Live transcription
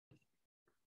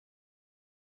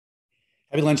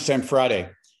Happy Lunchtime Friday.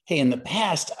 Hey, in the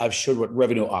past, I've showed what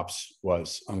revenue ops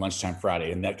was on Lunchtime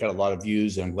Friday, and that got a lot of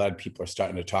views. And I'm glad people are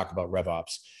starting to talk about rev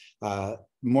ops.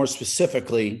 More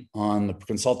specifically, on the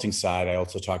consulting side, I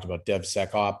also talked about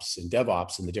DevSecOps and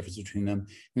DevOps and the difference between them.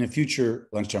 In the future,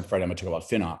 Lunchtime Friday, I'm going to talk about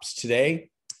FinOps. Today,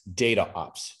 data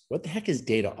ops. What the heck is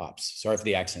data ops? Sorry for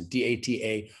the accent.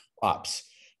 DATA ops.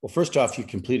 Well, first off, you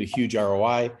complete a huge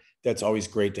ROI. That's always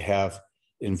great to have.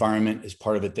 Environment is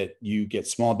part of it, that you get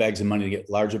small bags of money to get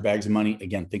larger bags of money.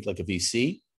 Again, think like a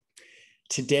VC.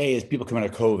 Today, as people come out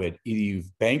of COVID, either you've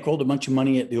bankrolled a bunch of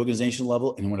money at the organization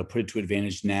level and you want to put it to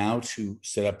advantage now to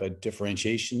set up a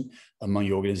differentiation among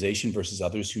your organization versus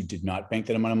others who did not bank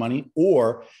that amount of money,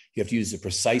 or you have to use the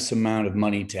precise amount of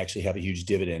money to actually have a huge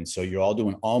dividend. So you're all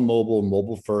doing all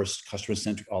mobile first, customer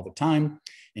centric all the time,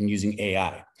 and using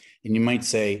AI. And you might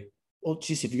say, well,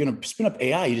 geez, if you're going to spin up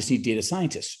AI, you just need data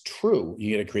scientists. True,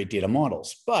 you got to create data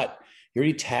models, but you're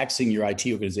already taxing your IT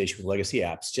organization with legacy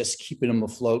apps, just keeping them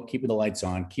afloat, keeping the lights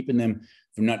on, keeping them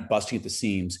from not busting at the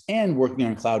seams, and working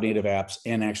on cloud native apps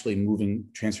and actually moving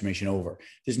transformation over.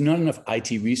 There's not enough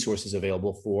IT resources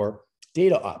available for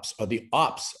data ops, or the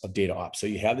ops of data ops. So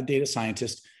you have the data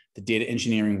scientist, the data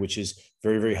engineering, which is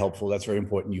very, very helpful. That's very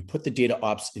important. You put the data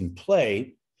ops in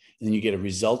play, and then you get a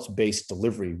results-based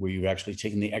delivery where you've actually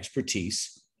taken the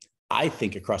expertise, I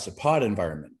think, across a pod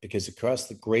environment, because across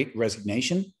the great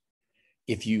resignation,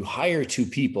 if you hire two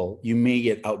people, you may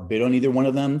get outbid on either one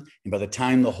of them. And by the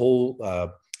time the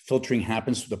whole filtering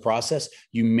happens through the process,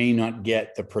 you may not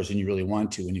get the person you really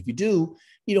want to. And if you do,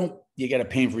 you got to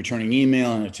pay for returning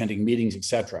email and attending meetings, et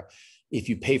cetera. If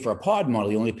you pay for a pod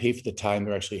model, you only pay for the time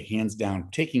they're actually hands down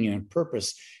taking it on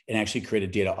purpose and actually create a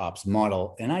data ops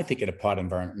model. And I think in a pod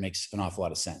environment makes an awful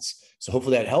lot of sense. So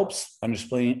hopefully that helps. I'm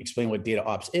explain what data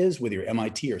ops is, whether you're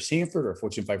MIT or Stanford or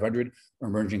Fortune 500 or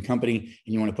emerging company,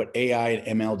 and you want to put AI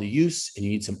and ML to use, and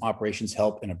you need some operations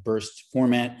help in a burst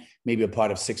format, maybe a pod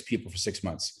of 6 people for 6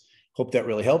 months. Hope that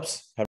really helps.